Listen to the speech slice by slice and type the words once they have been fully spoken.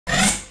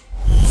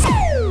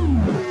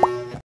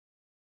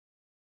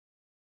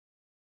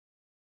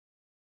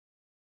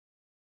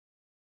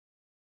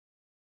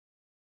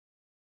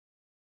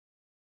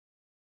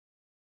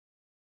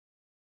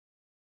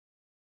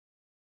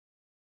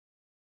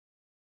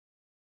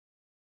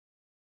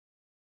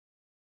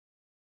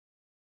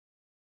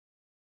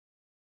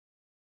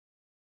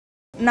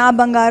Naa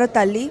Bangaru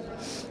Thalli.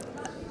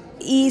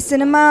 ఈ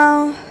cinema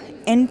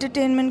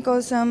entertainment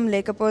కోసం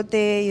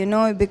లేకపోతే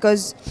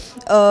because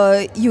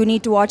you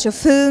need to watch a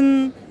film,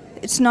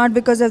 it's not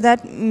because of that.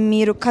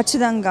 మీరు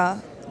ఖచ్చితంగా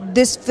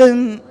this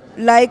film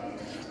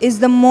is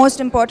the most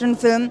important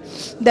film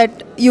that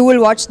you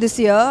will watch this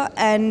year,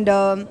 and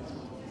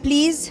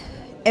please,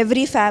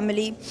 every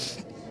family,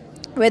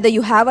 whether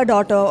you have a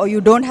daughter or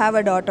you don't have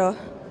a daughter,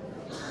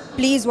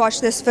 please watch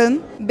this film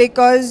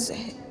because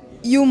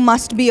you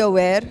must be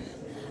aware,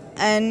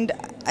 and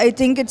I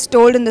think it's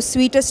told in the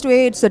sweetest way.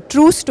 It's a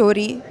true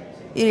story.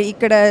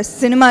 ikkada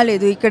cinema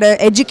ledu, ikkada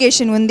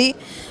education undi,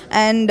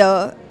 and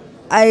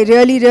I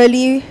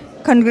really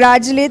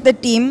congratulate the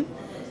team.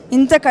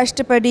 ఇంత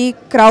కష్టపడి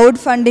crowd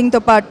ఫండింగ్తో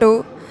పాటు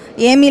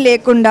ఏమీ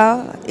లేకుండా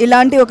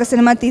ఇలాంటి ఒక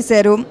cinema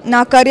తీశారు.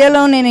 నా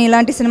కెరియర్లో నేను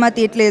ఇలాంటి సినిమా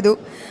తీయట్లేదు.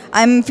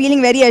 I'm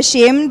feeling very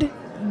ashamed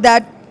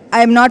that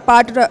I'm not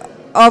part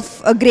of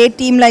a great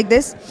team like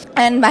this,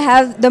 and I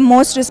have the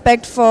most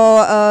respect for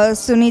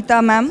Sunitha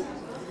ma'am.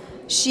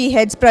 She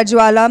heads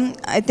Prajwala.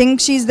 I think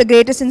she's the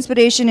greatest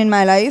inspiration in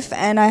my life,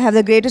 and I have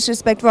the greatest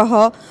respect for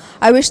her.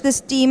 I wish this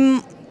team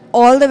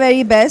all the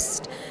very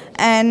best,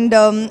 and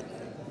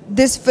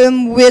this film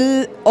will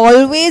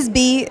always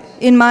be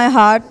in my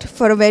heart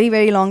for a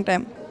very long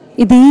time.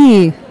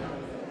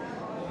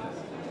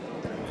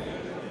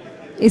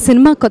 ఈ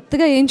cinema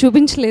కొత్తగా ఏం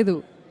చూపించలేదు.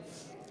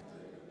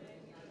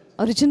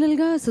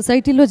 ఒరిజినల్గా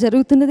సొసైటీలో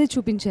జరుగుతున్నదే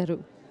చూపించారు.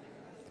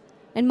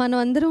 And మనం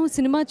అందరం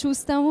సినిమా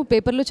చూస్తాము,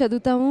 పేపర్లో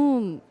చదువుతాము,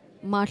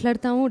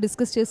 మాట్లాడతాము,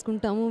 డిస్కస్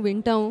చేసుకుంటాము,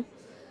 వింటాము,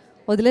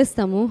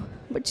 వదిలేస్తాము.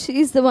 But she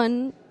is the one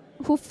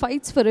who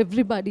fights for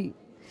everybody.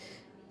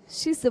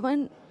 She is the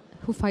one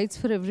who fights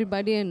for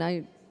everybody. And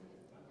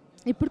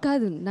ఇప్పుడు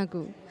కాదు, నాకు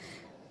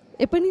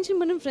ఎప్పటి నుంచి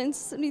మనం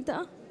ఫ్రెండ్స్ సునీత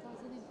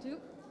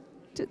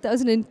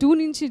 2002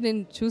 నుంచి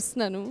నేను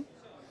చూస్తున్నాను.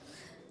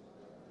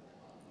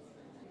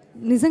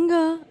 నిజంగా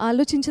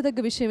ఆలోచించదగ్గ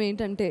విషయం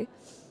ఏంటంటే,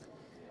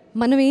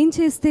 మనం ఏం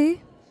చేస్తే,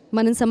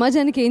 మనం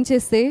సమాజానికి ఏం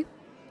చేస్తే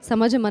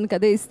సమాజం మనకు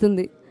అదే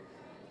ఇస్తుంది.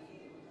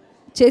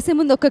 చేసే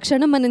ముందు ఒక్క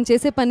క్షణం మనం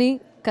చేసే పని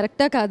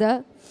కరెక్టా కాదా,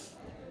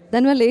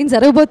 దానివల్ల ఏం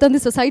జరగబోతుంది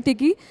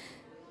సొసైటీకి,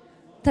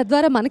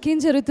 తద్వారా మనకేం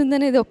జరుగుతుంది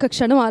అనేది ఒక్క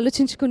క్షణం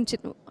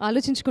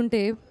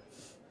ఆలోచించుకుంటే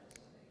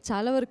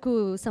చాలా వరకు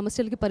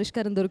సమస్యలకి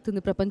పరిష్కారం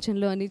దొరుకుతుంది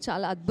ప్రపంచంలో అని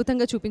చాలా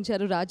అద్భుతంగా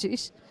చూపించారు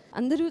రాజేష్.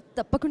 అందరూ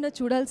తప్పకుండా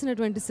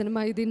చూడాల్సినటువంటి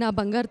సినిమా ఇది. నా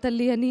బంగారు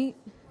తల్లి అని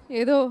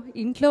ఏదో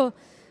ఇంట్లో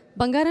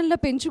బంగారంలో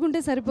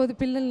పెంచుకుంటే సరిపోదు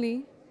పిల్లల్ని.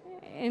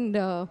 అండ్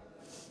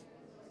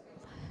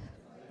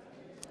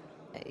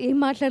ఏం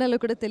మాట్లాడాలో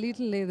కూడా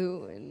తెలియట్లేదు.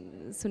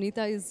 Sunitha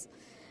is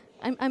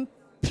I'm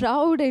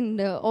proud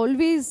and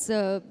always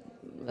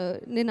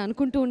నేను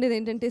అనుకుంటూ ఉండేది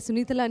ఏంటంటే,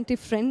 సునీత లాంటి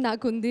ఫ్రెండ్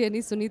నాకు ఉంది అని,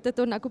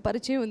 సునీతతో నాకు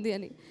పరిచయం ఉంది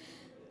అని.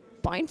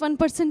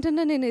 0.1%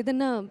 అన్నా నేను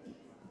ఏదన్నా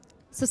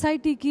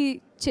సొసైటీకి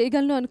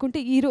చేయగలను అనుకుంటే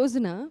ఈ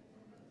రోజున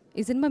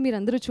ఈ సినిమా మీరు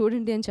అందరూ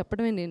చూడండి అని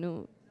చెప్పడమే.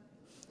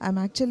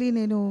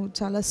 నేను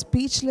చాలా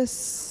స్పీచ్లెస్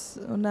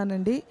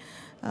ఉన్నానండి.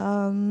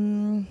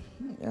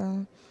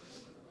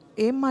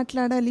 ఏం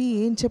మాట్లాడాలి,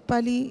 ఏం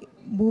చెప్పాలి,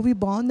 మూవీ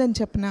బాగుందని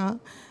చెప్పినా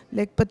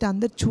లేకపోతే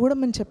అందరు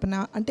చూడమని చెప్పినా,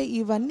 అంటే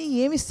ఇవన్నీ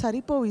ఏమి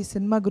సరిపోవు ఈ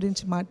సినిమా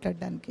గురించి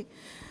మాట్లాడడానికి.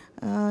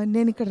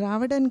 నేను ఇక్కడ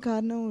రావడానికి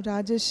కారణం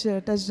Rajesh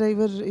touch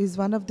driver is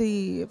one of the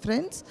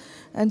friends,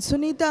 and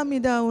Sunitha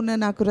మీద ఉన్న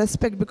నాకు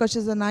respect, because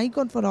she's an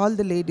icon for all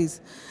the ladies.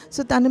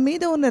 So తన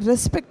మీద ఉన్న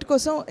రెస్పెక్ట్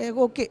కోసం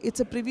okay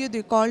it's a preview,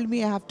 the called me,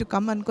 I have to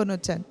come అనుకొని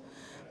వచ్చాను.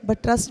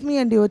 బట్ ట్రస్ట్ మీ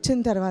అండి,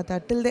 వచ్చిన తర్వాత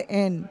till the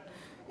end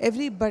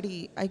everybody,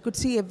 I could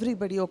see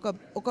everybody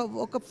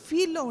ఒక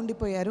ఫీల్లో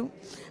ఉండిపోయారు.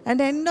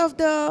 And end of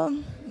the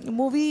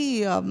movie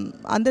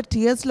అందరు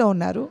టీయర్స్లో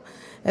ఉన్నారు.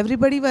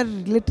 Everybody were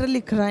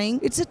literally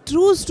crying. It's a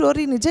true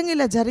story. నిజంగా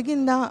ఇలా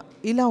జరిగిందా,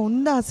 ఇలా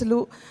ఉందా అసలు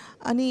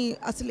అని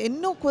అసలు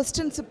ఎన్నో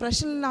క్వశ్చన్స్,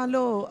 ప్రశ్నలు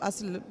నాలో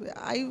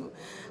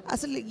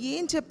అసలు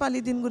ఏం చెప్పాలి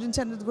దీని గురించి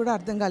అన్నది కూడా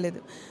అర్థం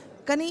కాలేదు.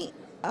 కానీ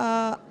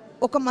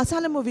ఒక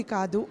మసాలా మూవీ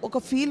కాదు, ఒక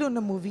ఫీల్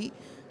ఉన్న మూవీ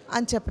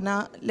అని చెప్పనా,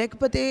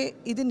 లేకపోతే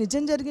ఇది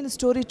నిజం జరిగిన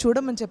స్టోరీ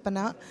చూడమని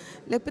చెప్పనా,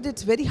 లేకపోతే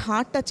ఇట్స్ వెరీ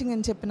హార్ట్ టచింగ్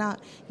అని చెప్పనా,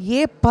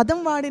 ఏ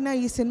పదం వాడినా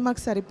ఈ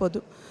సినిమాకి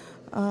సరిపోదు.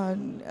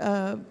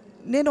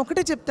 నేను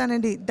ఒకటే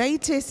చెప్తానండి,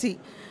 దయచేసి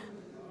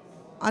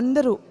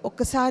అందరూ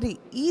ఒక్కసారి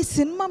ఈ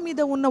సినిమా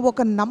మీద ఉన్న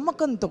ఒక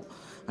నమ్మకంతో,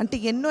 అంటే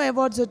ఎన్నో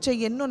అవార్డ్స్ వచ్చాయి,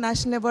 ఎన్నో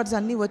నేషనల్ అవార్డ్స్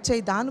అన్నీ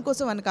వచ్చాయి,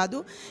 దానికోసం అని కాదు,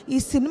 ఈ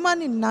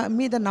సినిమాని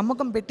మీద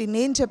నమ్మకం పెట్టి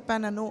నేను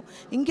చెప్పానను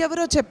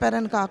ఇంకెవరో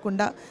చెప్పారని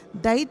కాకుండా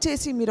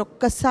దయచేసి మీరు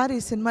ఒక్కసారి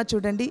ఈ సినిమా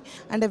చూడండి.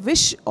 And I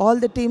wish all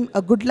the team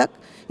a good luck.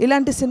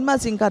 ఇలాంటి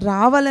సినిమాస్ ఇంకా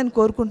రావాలని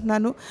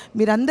కోరుకుంటున్నాను.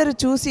 మీరందరూ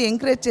చూసి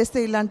ఎంకరేజ్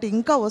చేస్తే ఇలాంటి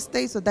ఇంకా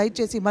వస్తాయి. సో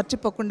దయచేసి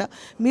మర్చిపోకుండా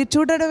మీరు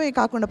చూడడమే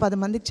కాకుండా 10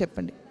 మందికి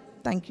చెప్పండి.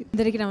 Thank you.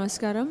 అందరికీ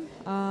నమస్కారం.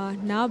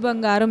 నా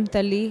బంగారం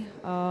తల్లి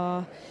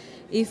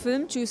ఈ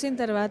ఫిల్మ్ చూసిన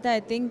తర్వాత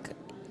ఐ థింక్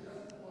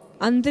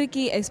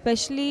అందరికీ,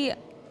 ఎస్పెషలీ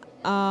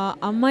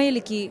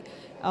అమ్మాయిలకి,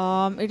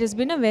 it has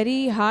been a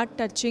very heart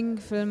touching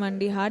film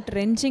అండి, హార్ట్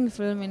రెంచింగ్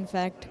ఫిల్మ్.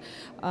 ఇన్ఫ్యాక్ట్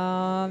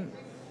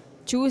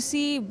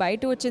చూసి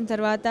బయట వచ్చిన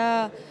తర్వాత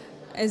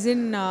యాజ్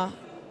ఇన్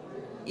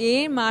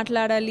ఏం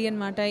మాట్లాడాలి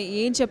అనమాట,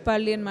 ఏం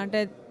చెప్పాలి అనమాట.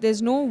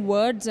 there's no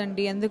words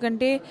అండి.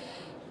 ఎందుకంటే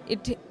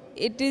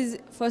it is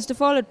first of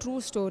all a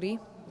true story,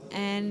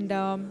 and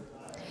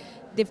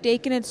they've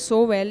taken it so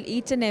well.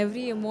 Each and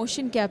every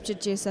emotion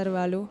captured చేశారు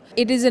వాళ్ళు.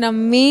 It is an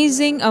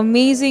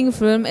amazing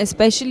film,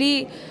 especially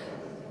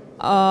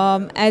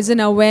as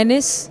an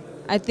awareness.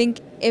 I think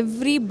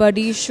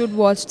everybody should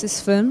watch this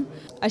film.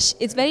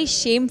 It's very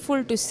shameful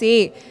to say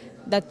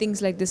that things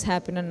like this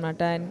happen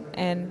anamata,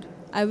 and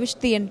I wish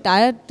the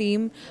entire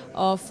team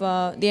of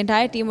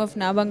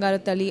Naa Bangaru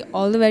Thalli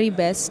all the very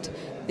best.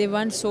 They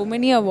won so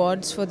many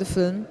awards for the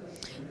film,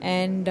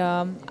 and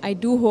I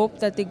do hope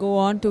that they go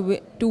on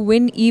to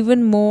win even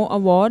more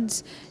awards.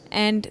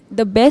 And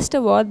the best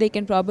award they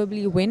can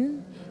probably win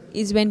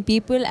is when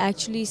people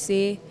actually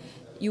say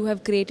you have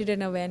created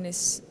an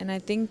awareness, and I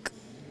think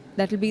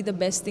that will be the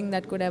best thing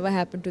that could ever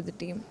happen to the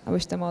team. I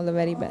wish them all the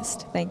very best.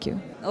 Thank you.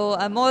 Oh,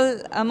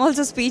 I'm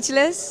also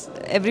speechless.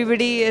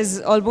 Everybody is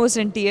almost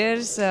in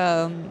tears.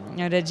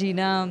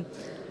 Regina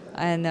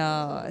and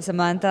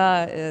Samantha,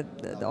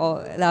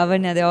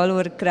 Lavanya, they all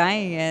were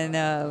crying, and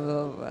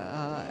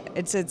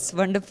it's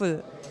wonderful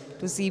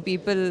to see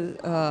people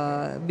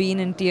being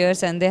in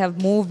tears, and they have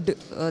moved.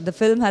 The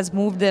film has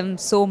moved them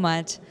so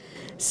much.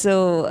 So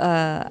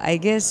I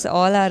guess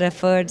all our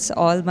efforts,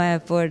 all my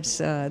efforts,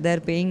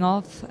 they're paying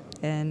off,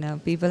 and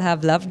people have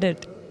loved it.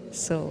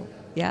 So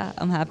yeah,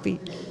 I'm happy.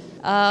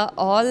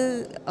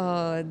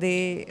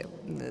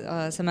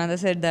 Samantha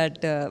said that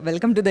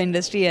welcome to the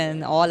industry and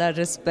all our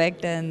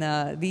respect, and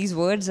these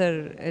words are,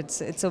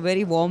 it's a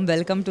very warm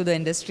welcome to the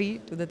industry,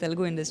 to the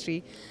Telugu industry.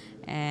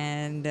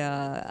 And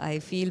I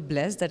feel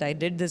blessed that I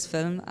did this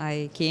film.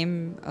 I came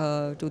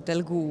to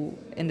Telugu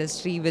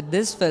industry with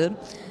this film.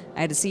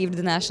 I received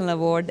the national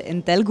award in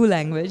Telugu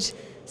language,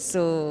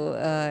 so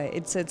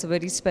it's a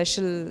very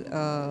special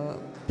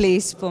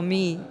place for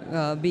me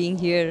being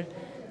here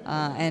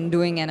and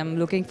I'm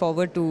looking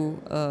forward to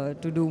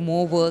do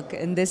more work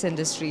in this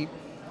industry.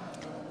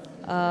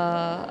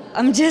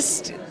 I'm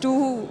just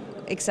too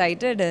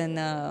excited and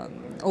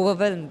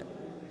overwhelmed.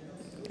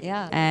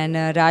 Yeah, and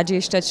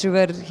Rajesh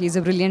Tachrivar, he's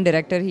a brilliant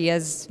director. He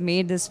has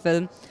made this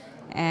film,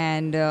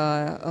 and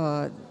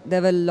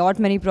there were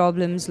many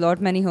problems,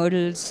 many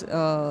hurdles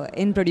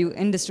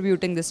in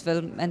distributing this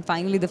film, and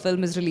finally the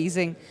film is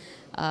releasing.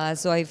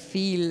 So I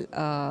feel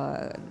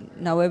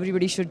now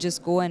everybody should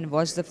just go and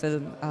watch the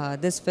film.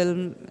 This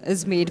film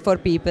is made for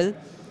people.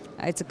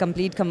 It's a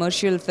complete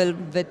commercial film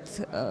with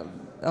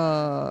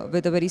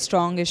a very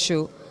strong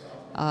issue.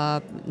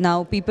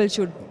 Now people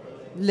should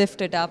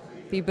lift it up.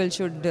 People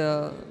should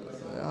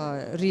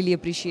really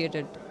appreciate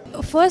it.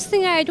 First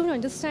thing I don't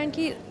understand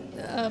ki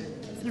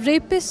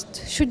rapists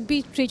should be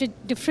treated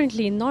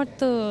differently, not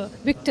the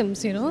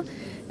victims, you know.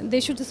 They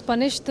should just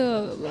punish the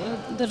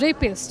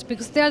rapists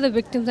because they are the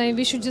victims, and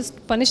we should just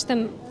punish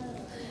them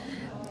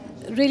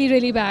really,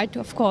 really bad,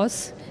 of course.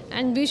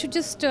 And we should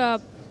just,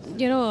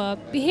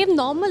 behave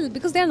normal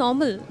because they are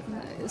normal.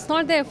 It's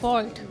not their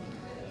fault.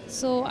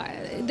 So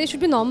they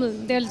should be normal.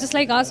 They are just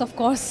like us, of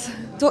course.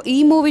 So ఈ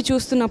movie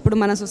చూస్తున్నప్పుడు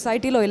మన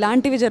సొసైటీలో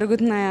ఇలాంటివి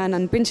జరుగుతున్నాయా అని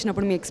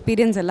అనిపించినప్పుడు మీ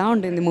experience ఎలా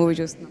ఉంటుంది మూవీ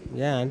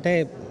చూస్తున్నా? అంటే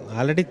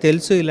ఆల్రెడీ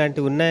తెలుసు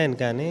ఇలాంటివి ఉన్నాయని,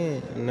 కానీ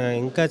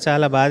ఇంకా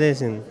చాలా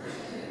బాధేసింది.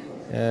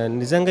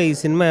 నిజంగా ఈ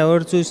సినిమా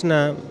ఎవరు చూసినా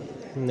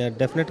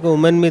డెఫినెట్గా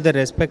ఉమెన్ మీద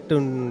రెస్పెక్ట్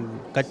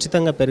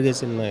ఖచ్చితంగా పెరిగే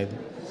సినిమా ఇది.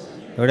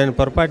 ఎవడైనా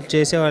పొరపాటు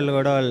చేసేవాళ్ళు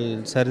కూడా వాళ్ళు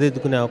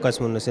సరిదిద్దుకునే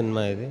అవకాశం ఉన్న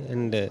సినిమా ఇది.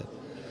 అండ్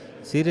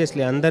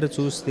సీరియస్లీ అందరూ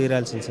చూసి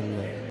తీరాల్సిన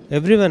సినిమా.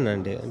 ఎవ్రీవన్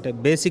అండి, అంటే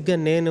బేసిక్గా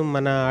నేను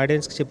మన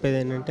ఆడియన్స్కి చెప్పేది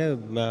ఏంటంటే,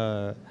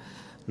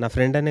 నా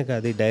ఫ్రెండ్ అనే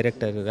కాదు, ఈ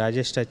డైరెక్టర్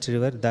రాజేష్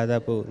టచ్రివర్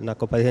దాదాపు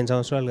నాకు 15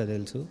 సంవత్సరాలుగా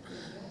తెలుసు.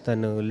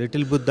 తను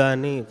లిటిల్ బుద్ధ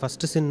అని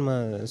first cinema,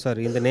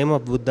 in the name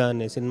of Buddha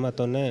అనే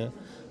సినిమాతోనే,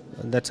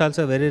 that's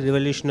also very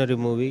revolutionary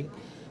movie.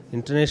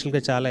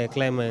 ఇంటర్నేషనల్గా చాలా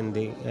ఎక్లైమ్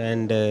అయింది,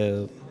 అండ్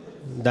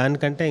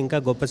దానికంటే ఇంకా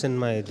గొప్ప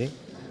సినిమా ఇది.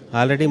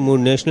 ఆల్రెడీ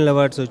 3 నేషనల్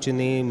అవార్డ్స్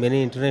వచ్చింది, మెనీ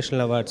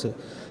ఇంటర్నేషనల్ అవార్డ్స్.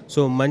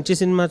 సో మంచి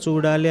సినిమా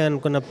చూడాలి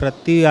అనుకున్న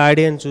ప్రతి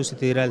ఆడియన్స్ చూసి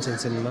తీరాల్సిన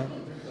సినిమా,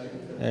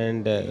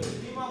 అండ్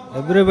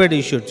ఎవ్రీబడి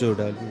షుడ్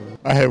చూడాలి.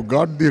 I have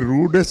got the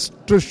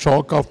rudest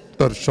shock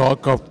after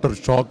shock after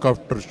shock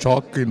after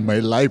shock in my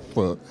life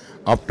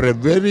after a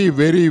very,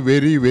 very,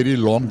 very, very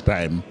long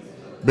time,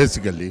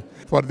 basically.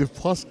 For the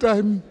first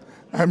time,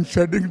 I'm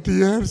shedding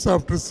tears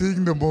after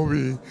seeing the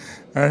movie,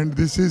 and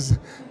this is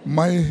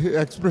my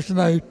expression.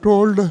 I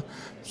told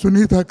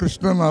Sunitha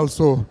Krishnan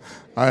also,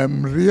 I am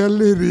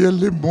really,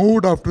 really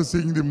moved after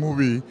seeing the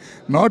movie.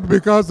 Not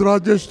because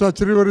Rajesh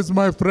Tachrivar is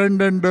my friend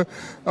and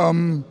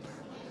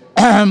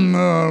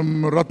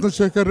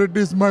Ratnashekar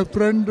Reddy is my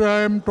friend,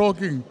 I am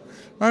talking.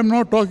 I am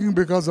not talking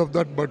because of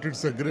that, but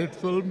it's a great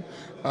film.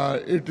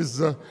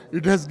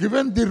 It has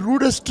given the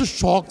rudest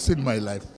shocks in my life.